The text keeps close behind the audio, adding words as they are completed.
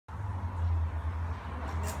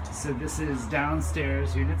So this is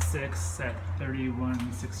downstairs, Unit 6 at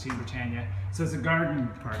 3116 Prytania. So it's a garden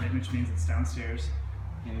apartment, which means it's downstairs.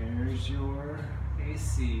 Here's your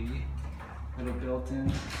AC, little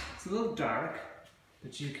built-in. It's a little dark,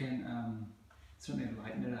 but you can certainly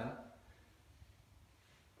lighten it up.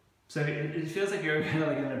 So it feels like you're kind of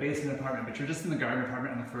like in a basement apartment, but you're just in the garden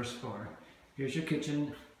apartment on the first floor. Here's your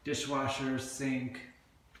kitchen, dishwasher, sink,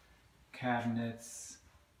 cabinets,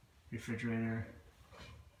 refrigerator.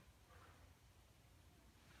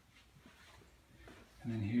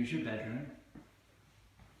 And then here's your bedroom.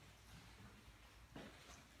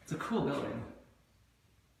 It's a cool building.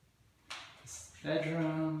 This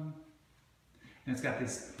bedroom. And it's got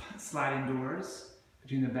these sliding doors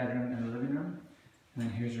between the bedroom and the living room. And then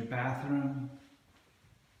here's your bathroom.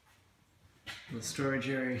 Little storage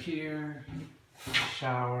area here.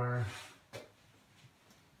 Shower.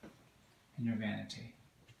 And your vanity.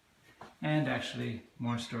 And actually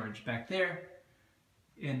more storage back there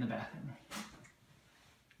in the bathroom.